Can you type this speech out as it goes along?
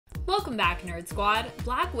Welcome back, Nerd Squad.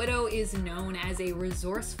 Black Widow is known as a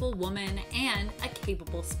resourceful woman and a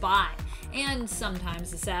capable spy, and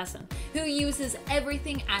sometimes assassin, who uses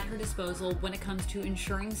everything at her disposal when it comes to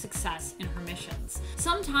ensuring success in her missions.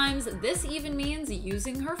 Sometimes this even means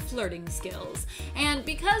using her flirting skills. And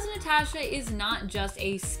because Natasha is not just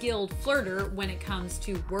a skilled flirter when it comes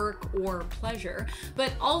to work or pleasure,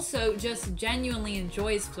 but also just genuinely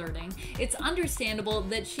enjoys flirting, it's understandable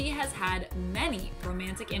that she has had many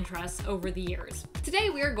romantic interests over the years.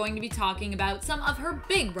 Today we are going to be talking about some of her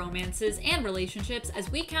big romances and relationships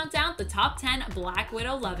as we count down the top 10 Black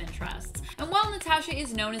Widow love interests. And while Natasha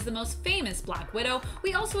is known as the most famous Black Widow,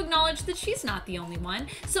 we also acknowledge that she's not the only one,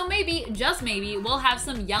 so maybe, just maybe, we'll have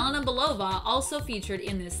some Yelena Belova also featured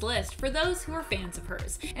in this list for those who are fans of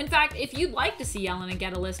hers. In fact, if you'd like to see Yelena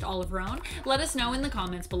get a list all of her own, let us know in the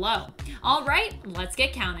comments below. Alright, let's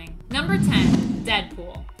get counting. Number 10.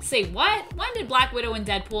 Deadpool. Say what? When did Black Widow and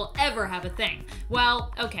Deadpool ever have a thing?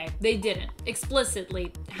 Well, okay, they didn't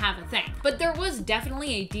explicitly have a thing, but there was definitely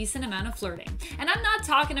a decent amount of flirting. And I'm not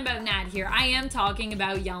talking about Nat here, I am talking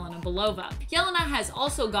about Yelena Belova. Yelena has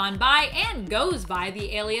also gone by and goes by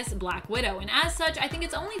the alias Black Widow, and as such, I think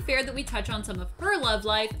it's only fair that we touch on some of her love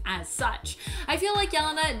life as such. I feel like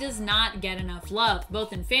Yelena does not get enough love,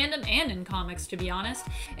 both in fandom and in comics, to be honest.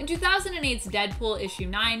 In 2008's Deadpool issue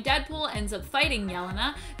 9, Deadpool ends up fighting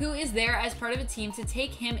Yelena, who is there as part of a team to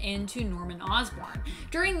take him into Norman Osborn.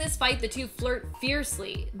 During this fight, the two flirt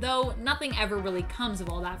fiercely, though nothing ever really comes of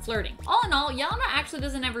all that flirting. All in all, Yelena actually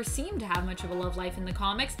doesn't ever seem to have much of a love life in the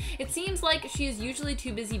comics. It seems like she is usually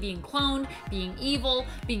too busy being cloned, being evil,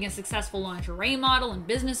 being a successful lingerie model and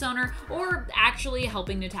business owner, or actually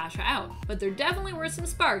helping Natasha out. But there definitely were some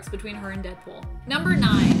sparks between her and Deadpool. Number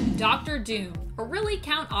 9. Dr. Doom, or really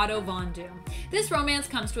Count Otto von Doom. This romance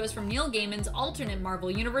comes to us from Neil Gaiman's alternate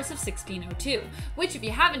Marvel universe of 1602, which if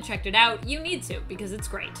you haven't checked it out, you need to, because it's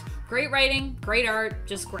great. Great writing, great art,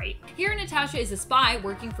 just great. Here Natasha is a spy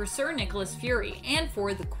working for Sir Nicholas Fury and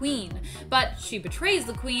for the Queen, but she betrays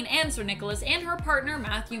the Queen and Sir Nicholas and her partner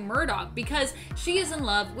Matthew Murdock because she is in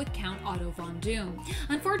love with Count Otto von Doom.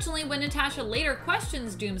 Unfortunately, when Natasha later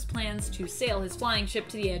questions Doom's plans to sail his flying ship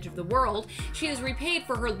to the edge of the world, she is repaid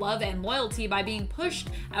for her love and loyalty by being pushed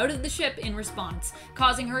out of the ship in response,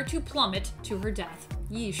 causing her to plummet to her death.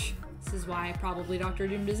 Yeesh. This is why probably Dr.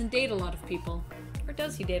 Doom doesn't date a lot of people. Or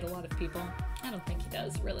does he date a lot of people? I don't think he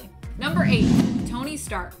does, really. Number 8. Tony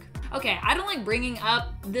Stark. Okay, I don't like bringing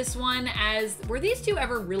up this one as were these two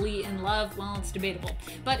ever really in love? Well, it's debatable.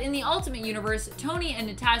 But in the Ultimate Universe, Tony and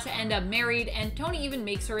Natasha end up married, and Tony even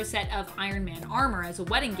makes her a set of Iron Man armor as a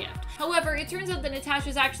wedding gift. However, it turns out that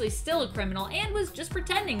Natasha's actually still a criminal and was just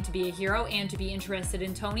pretending to be a hero and to be interested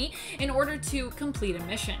in Tony in order to complete a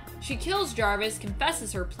mission. She kills Jarvis,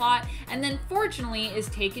 confesses her plot, and then fortunately is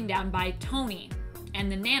taken down by Tony and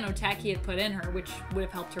the nanotech he had put in her, which would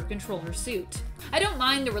have helped her control her suit. I don't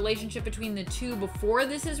mind the relationship between the two before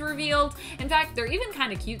this is revealed. In fact, they're even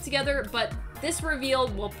kind of cute together, but this reveal,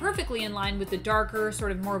 while perfectly in line with the darker,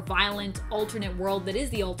 sort of more violent, alternate world that is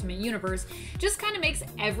the Ultimate Universe, just kind of makes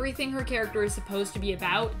everything her character is supposed to be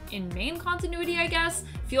about, in main continuity I guess,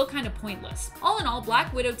 feel kind of pointless. All in all,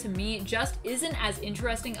 Black Widow to me just isn't as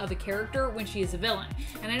interesting of a character when she is a villain.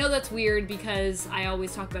 And I know that's weird because I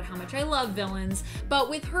always talk about how much I love villains, but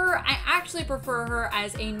with her, I actually prefer her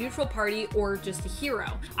as a neutral party or just a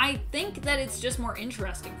hero. I think that it's just more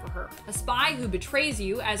interesting for her. A spy who betrays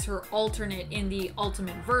you, as her alternate in the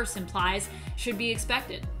Ultimate Verse implies, should be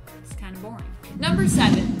expected. It's kind of boring. Number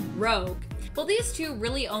 7. Rogue. While these two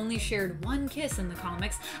really only shared one kiss in the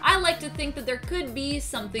comics, I like to think that there could be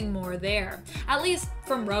something more there. At least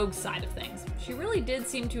from Rogue's side of things. She really did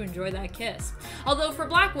seem to enjoy that kiss. Although for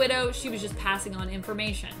Black Widow, she was just passing on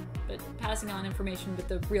information. But passing on information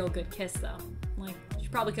with a real good kiss though. Like, she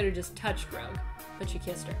probably could have just touched Rogue, but she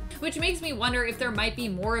kissed her. Which makes me wonder if there might be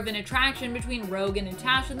more of an attraction between Rogue and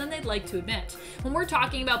Natasha than they'd like to admit. When we're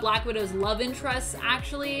talking about Black Widow's love interests,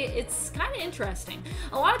 actually, it's kind of interesting.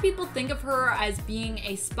 A lot of people think of her as being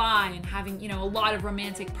a spy and having, you know, a lot of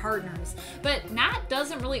romantic partners, but Nat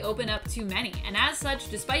doesn't really open up too many, and as such,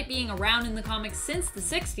 despite being around in the comics since the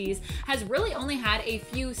 60s, has really only had a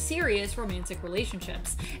few serious romantic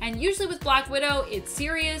relationships. And usually with Black Widow, it's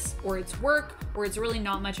serious, or it's work, or it's really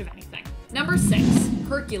not much of anything. Number 6.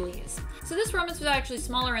 Hercules. So this romance was actually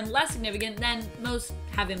smaller and less significant than most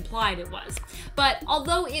have implied it was. But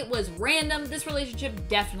although it was random, this relationship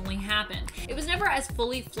definitely happened. It was never as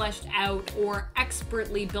fully fleshed out or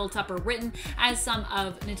expertly built up or written as some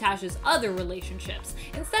of Natasha's other relationships.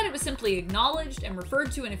 Instead, it was simply acknowledged and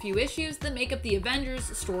referred to in a few issues that make up the Avengers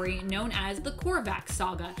story known as the Korvac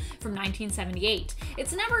saga from 1978.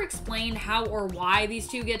 It's never explained how or why these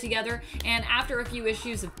two get together, and after a few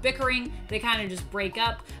issues of bickering, they kind of just break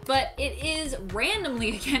up, but it is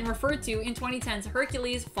randomly again referred to in 2010's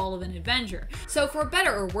Hercules Fall of an Avenger. So for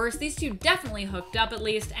better or worse, these two definitely hooked up at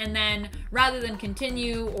least, and then rather than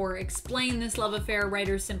continue or explain this love affair,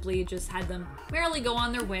 writers simply just had them merrily go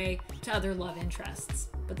on their way to other love interests.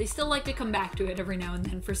 But they still like to come back to it every now and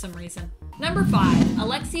then for some reason. Number 5,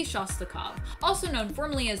 Alexei Shostakov, also known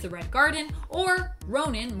formerly as the Red Garden or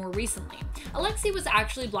Ronin more recently. Alexei was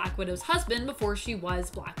actually Black Widow's husband before she was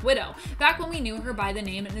Black Widow, back when we knew her by the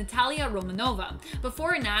name Natalia Romanova.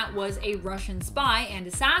 Before Nat was a Russian spy and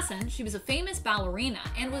assassin, she was a famous ballerina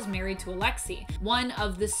and was married to Alexei, one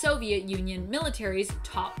of the Soviet Union military's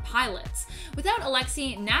top pilots. Without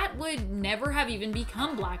Alexei, Nat would never have even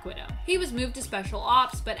become Black Widow. He was moved to special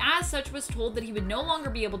ops, but as such was told that he would no longer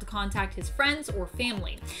be able to contact his friends or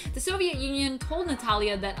family. The Soviet Union told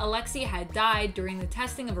Natalia that Alexei had died during the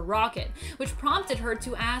testing of a rocket, which prompted her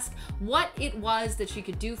to ask what it was that she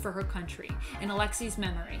could do for her country in Alexei's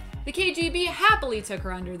memory. The KGB happily took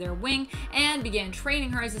her under their wing and began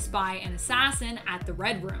training her as a spy and assassin at the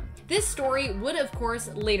Red Room. This story would of course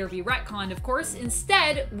later be retconned, of course.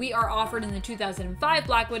 Instead, we are offered in the 2005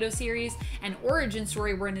 Black Widow series an origin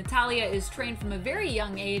story where Natalia is trained from a very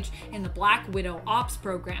young age in the Black Widow Ops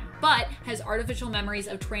program, but has artificial memories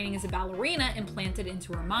of training as a ballerina implanted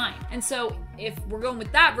into her mind. And so if we're going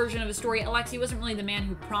with that version of a story, Alexei wasn't really the man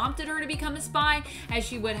who prompted her to become a spy, as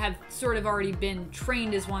she would have sort of already been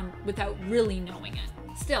trained as one without really knowing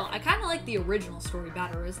it. Still, I kind of like the original story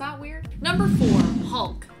better. Is that weird? Number 4,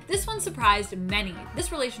 Hulk. This one surprised many.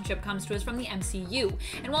 This relationship comes to us from the MCU,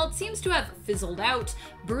 and while it seems to have fizzled out,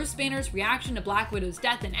 Bruce Banner's reaction to Black Widow's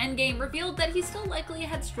death in Endgame revealed that he still likely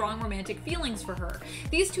had strong romantic feelings for her.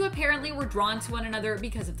 These two apparently were drawn to one another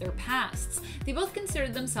because of their pasts. They both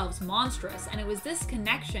considered themselves monstrous, and it was this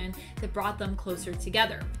connection that brought them closer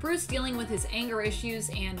together. Bruce dealing with his anger issues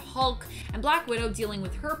and Hulk, and Black Widow dealing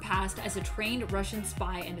with her past as a trained Russian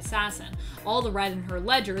spy and assassin, all the red in her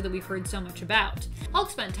ledger that we've heard so much about. Hulk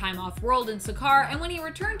spent time off-world in Sakaar, and when he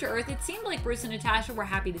returned to Earth, it seemed like Bruce and Natasha were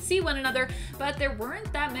happy to see one another, but there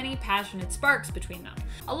weren't that many passionate sparks between them.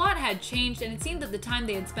 A lot had changed, and it seemed that the time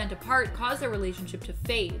they had spent apart caused their relationship to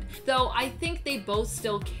fade, though I think they both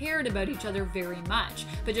still cared about each other very much,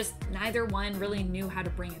 but just neither one really knew how to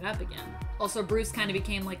bring it up again. Also, Bruce kind of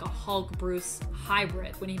became like a Hulk-Bruce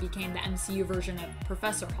hybrid when he became the MCU version of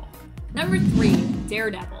Professor Hulk. Number 3,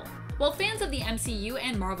 Daredevil. While fans of the MCU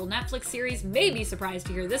and Marvel Netflix series may be surprised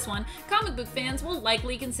to hear this one, comic book fans will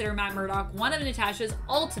likely consider Matt Murdock one of Natasha's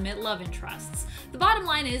ultimate love interests. The bottom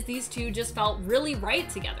line is these two just felt really right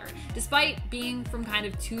together, despite being from kind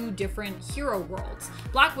of two different hero worlds.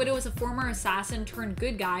 Black Widow is a former assassin turned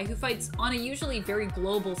good guy who fights on a usually very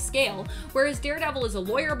global scale, whereas Daredevil is a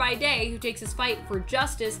lawyer by day who takes his fight for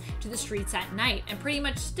justice to the streets at night and pretty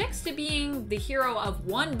much sticks to being the hero of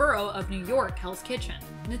one borough of New York, Hell's Kitchen.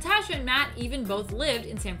 Natasha and Matt even both lived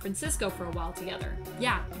in San Francisco for a while together.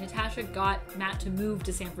 Yeah, Natasha got Matt to move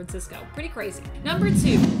to San Francisco. Pretty crazy. Number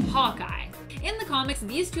 2, Hawkeye. In the comics,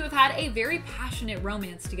 these two have had a very passionate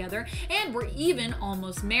romance together and were even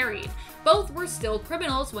almost married. Both were still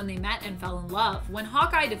criminals when they met and fell in love. When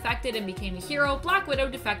Hawkeye defected and became a hero, Black Widow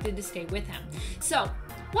defected to stay with him. So,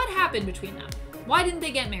 what happened between them? Why didn't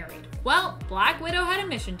they get married? Well, Black Widow had a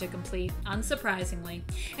mission to complete, unsurprisingly.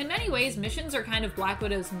 In many ways, missions are kind of Black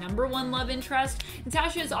Widow's #1 love interest.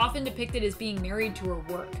 Natasha is often depicted as being married to her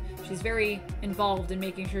work. She's very involved in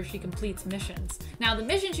making sure she completes missions. Now, the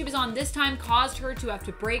mission she was on this time caused her to have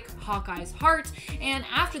to break Hawkeye's heart, and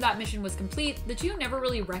after that mission was complete, the two never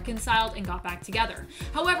really reconciled and got back together.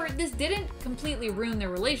 However, this didn't completely ruin their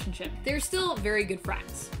relationship. They're still very good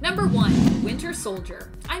friends. Number 1, Winter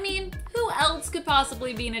Soldier. I mean, who else could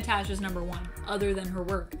possibly be Natasha's #1 other than her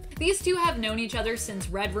work? These two have known each other since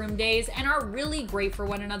Red Room days and are really great for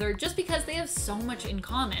one another just because they have so much in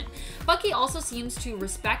common. Bucky also seems to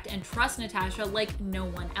respect and trust Natasha like no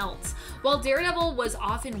one else. While Daredevil was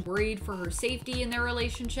often worried for her safety in their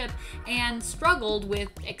relationship and struggled with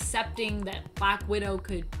accepting that Black Widow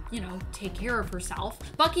could, take care of herself,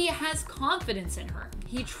 Bucky has confidence in her.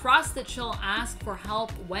 He trusts that she'll ask for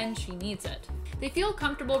help when she needs it. They feel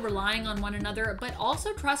comfortable relying on one another, but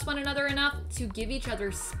also trust one another enough to give each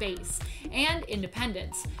other space. and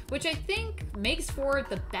independence, which I think makes for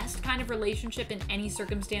the best kind of relationship in any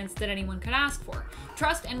circumstance that anyone could ask for.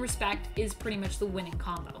 Trust and respect is pretty much the winning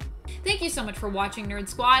combo. Thank you so much for watching, Nerd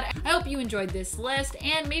Squad. I hope you enjoyed this list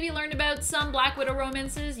and maybe learned about some Black Widow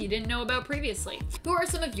romances you didn't know about previously. Who are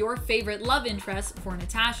some of your favorite love interests for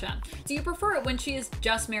Natasha? Do you prefer it when she is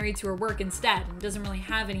just married to her work instead and doesn't really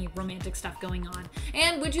have any romantic stuff going on?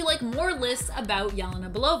 And would you like more lists about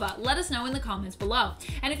Yelena Belova? Let us know in the comments below.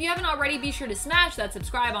 And if you haven't already, be sure to smash that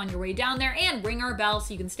subscribe on your way down there and ring our bell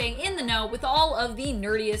so you can stay in the know with all of the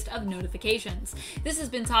nerdiest of notifications. This has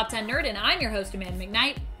been Top 10 Nerd, and I'm your host, Amanda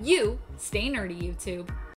McKnight. You stay nerdy, YouTube.